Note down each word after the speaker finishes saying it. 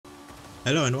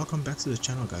Hello and welcome back to the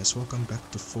channel, guys. Welcome back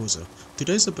to Forza.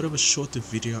 Today's a bit of a shorter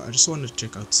video. I just wanted to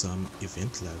check out some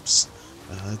event labs.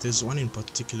 There's one in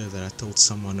particular that I told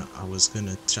someone I was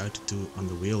gonna try to do on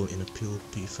the wheel in a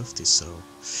P50, so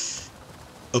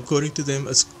according to them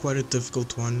it's quite a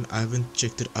difficult one. I haven't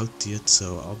checked it out yet,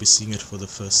 so I'll be seeing it for the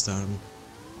first time.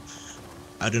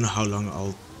 I don't know how long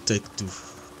I'll take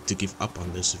to give up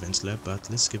on this event lab,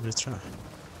 but let's give it a try.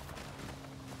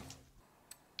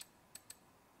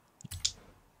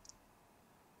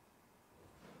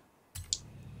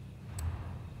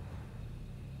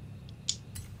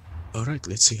 Alright,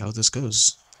 let's see how this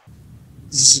goes.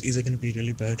 This is either gonna be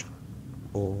really bad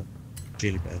or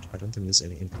really bad. I don't think there's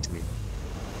any in between.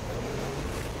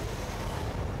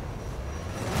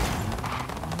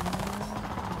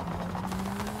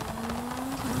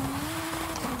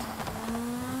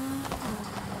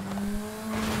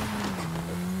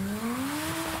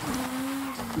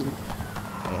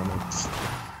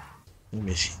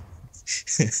 Maybe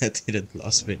that didn't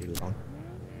last very long.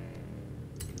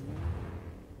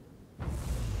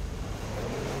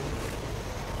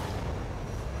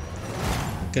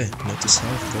 Okay, notice how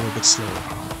I go a bit slower.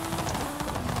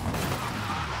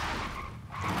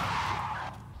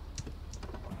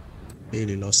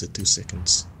 Barely lasted 2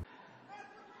 seconds.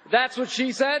 That's what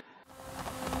she said.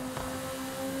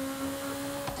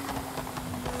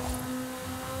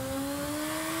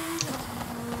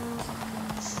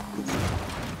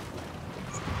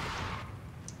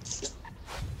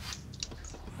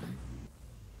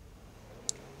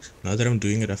 Now that I'm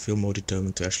doing it, I feel more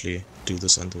determined to actually do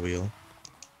this on the wheel.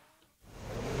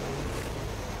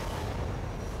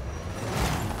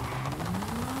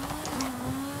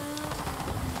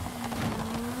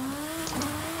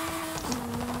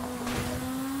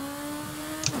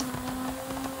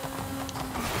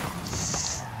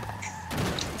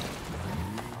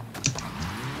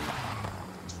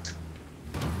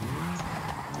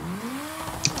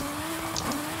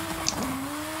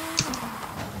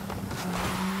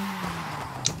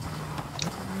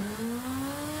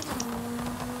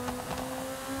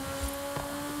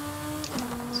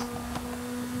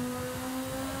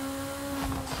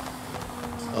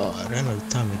 Oh, I ran out of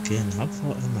time again. How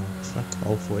far am I? Fuck,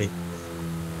 halfway.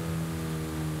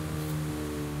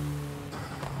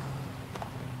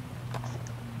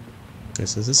 Okay,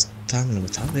 so this time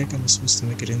limit, how the heck am I supposed to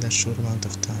make it in that short amount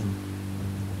of time?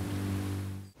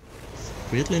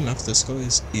 Weirdly enough, this car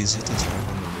is easy to drive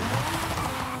on the wheel.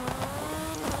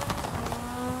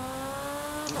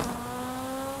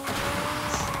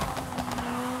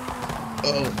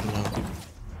 Oh no.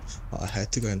 I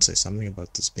had to go and say something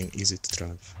about this being easy to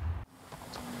drive.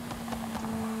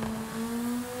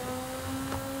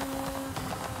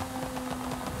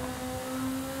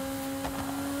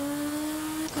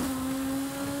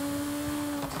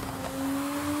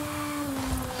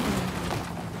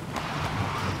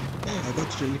 Yeah, I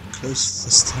got really close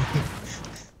this time.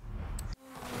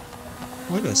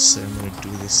 Why do I say I'm gonna do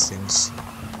these things?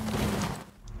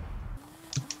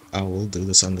 I will do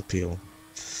this on the peel.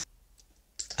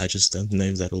 I just don't know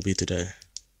if that'll be today.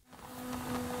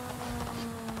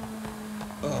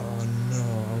 Oh no,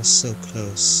 I was so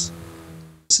close.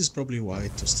 This is probably why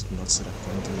it just did not say I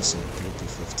can't do this on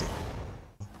P50.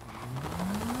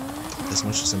 As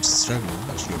much as I'm struggling,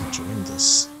 I'm actually enjoying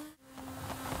this.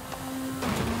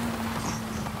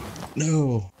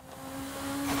 No!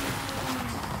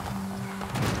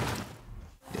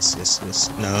 Yes, yes, yes.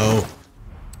 No!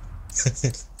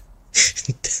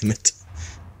 Damn it.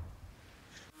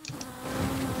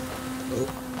 Oh.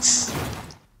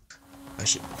 I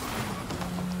should...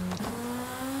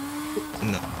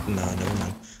 No, never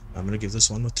mind. I'm gonna give this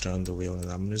one more try on the wheel and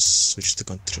I'm gonna switch the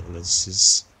controller. This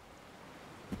is...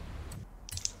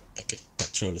 Okay,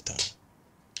 controller time.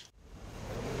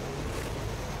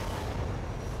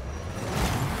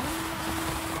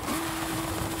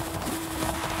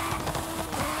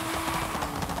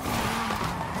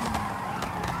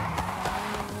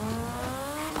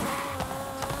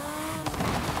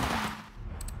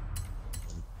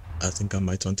 I think I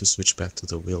might want to switch back to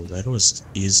the wheel. That was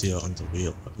easier on the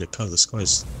wheel. Look how this car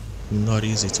is not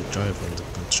easy to drive on the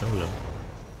controller.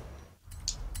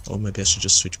 Or maybe I should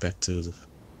just switch back to the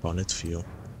bonnet view.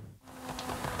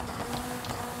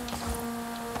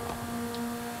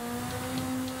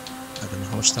 I don't know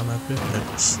how much time I have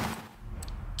left.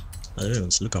 I don't even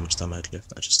look how much time I have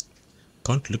left. I just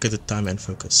can't look at the time and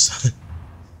focus.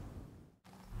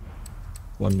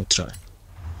 One more try.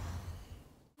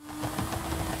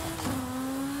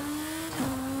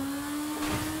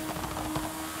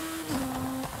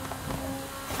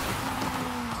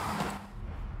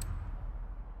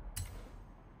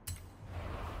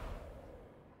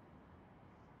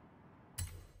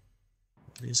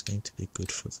 What is going to be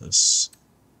good for this?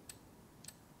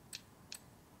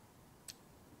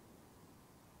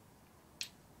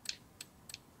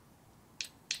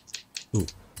 Ooh,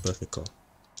 perfect car.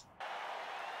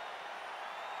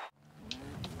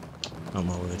 Oh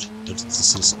my word,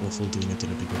 this is awful doing it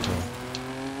in a bigger car.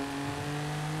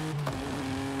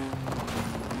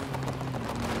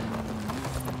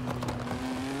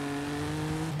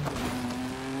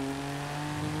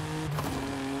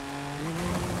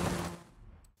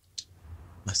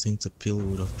 I think the pill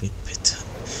would have been better.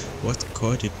 What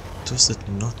car did Twisted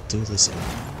not do this in?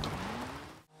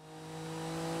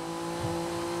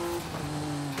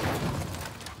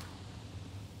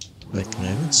 Wait, can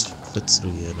I even fit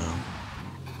through here now?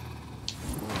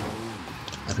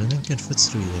 I don't think I can fit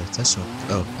through here. That's not.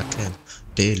 Oh, I can.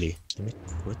 Barely. Let me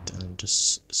quit and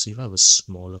just see if I have a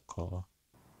smaller car.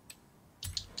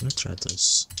 I'm gonna try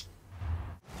this.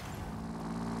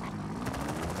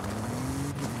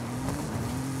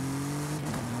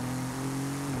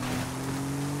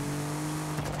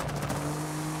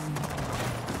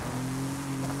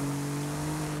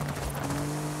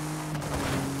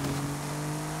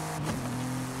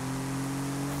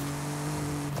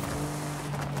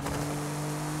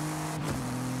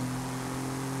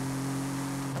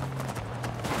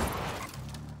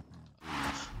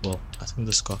 Well, I think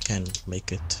this car can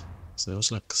make it. So there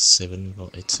was like 7 or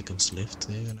 8 seconds left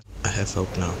there. I have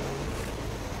hope now.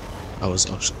 I was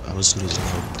losing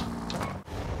hope.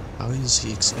 How is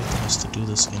he expecting us to do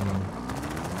this in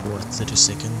what, 30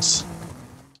 seconds?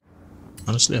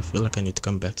 Honestly, I feel like I need to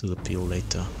come back to the peel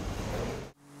later.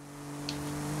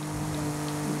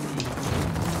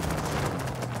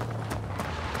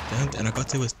 Dang, and I got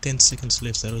there with 10 seconds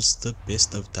left. That was the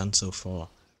best I've done so far.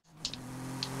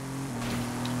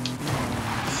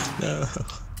 No.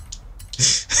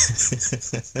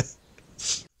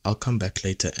 I'll come back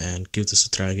later and give this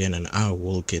a try again, and I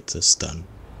will get this done.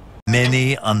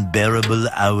 Many unbearable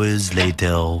hours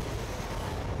later.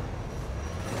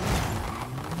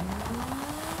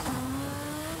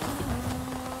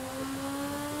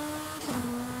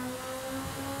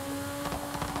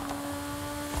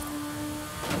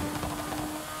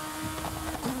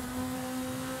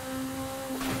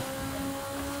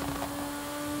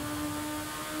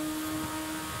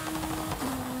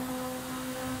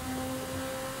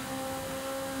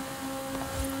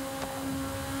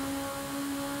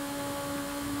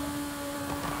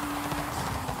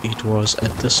 It was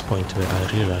at this point where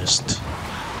I realized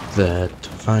that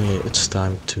finally it's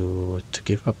time to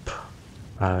give up.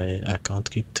 I can't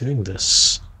keep doing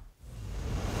this.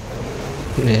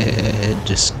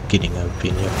 Just kidding, I've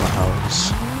been here for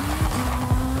hours.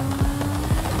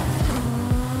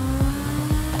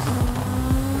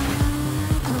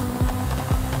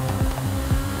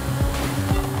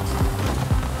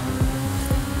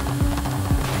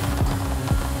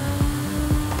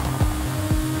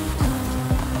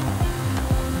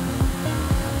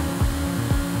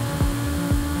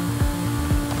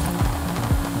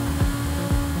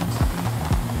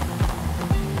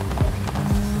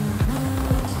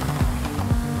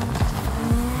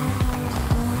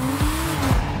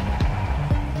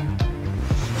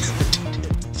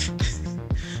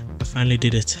 Finally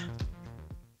did it.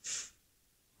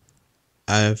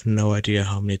 I have no idea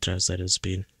how many tries that has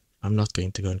been. I'm not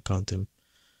going to go and count them.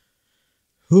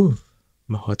 Whew,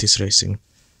 my heart is racing.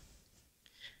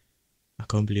 I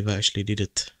can't believe I actually did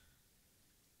it.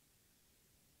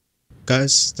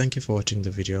 Guys, thank you for watching the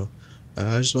video.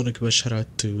 I just want to give a shout out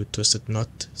to Twisted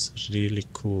Knot. It's a really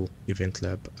cool event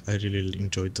lab. I really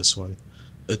enjoyed this one.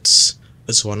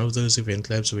 It's one of those event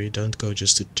labs where you don't go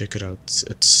just to check it out.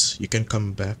 You can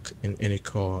come back in any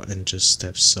car and just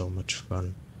have so much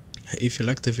fun. If you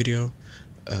like the video,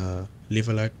 leave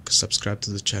a like, subscribe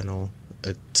to the channel.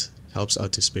 It helps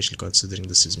out, especially considering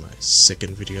this is my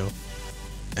second video.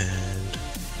 And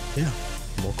yeah,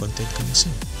 more content coming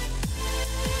soon.